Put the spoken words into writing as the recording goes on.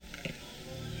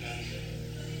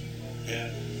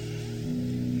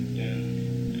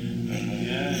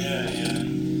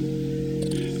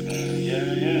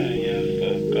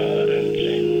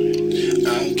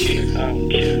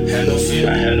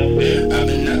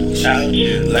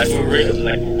Like for real,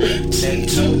 like for real. 10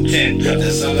 toes, 10 toes.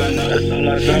 That's all I know. That's all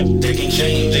I know. They can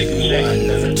change, they can change. I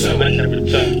never told. I never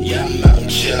told. Yeah, I'm out,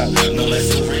 chill. No, like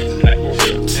for real, like for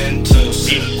real. 10 toes,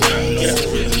 10 ground, no for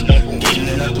real. Getting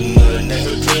it out the mud,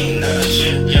 never clean, nah,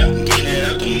 shit. Getting it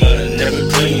out the mud, never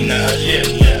clean, nah, shit.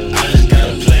 I just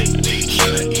gotta play, big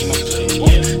killer, eat my plate.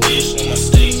 Dish on my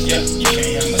steak, you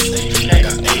can't have my steak. I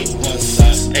got 8, 1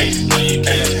 sauce, 8. No, you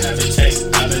can't have it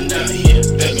taste. I've been out here,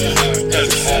 baby, hard, cause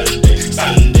it's holiday.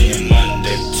 Sunday and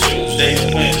Monday, Tuesday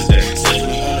and Wednesday.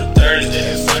 Especially on a Thursday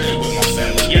and Friday with my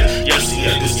family. See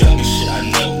that this young shit,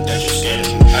 I know that you're scared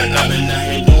of me. I've been out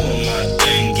here doing my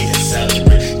thing, getting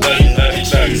salary. But you know they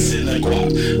try to sit like rock.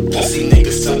 Pussy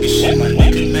niggas talking shit, my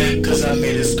nigga mad cause I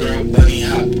made this girl bunny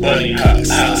hop.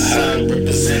 Southside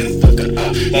representing, fuck her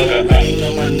up. You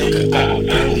know my nigga out,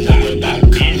 I don't know about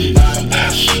coming by my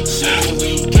shit. So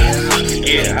we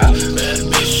get hot, bad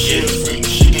bitch, shit free.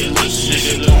 She get loose,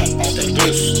 she get long off that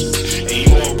goose. And you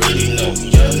already know,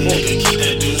 young nigga keep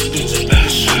that deuce about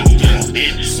shit.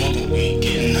 Smoking weed,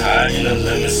 getting high in a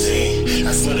limousine.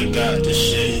 I swear to God, this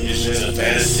shit is just a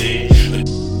fantasy.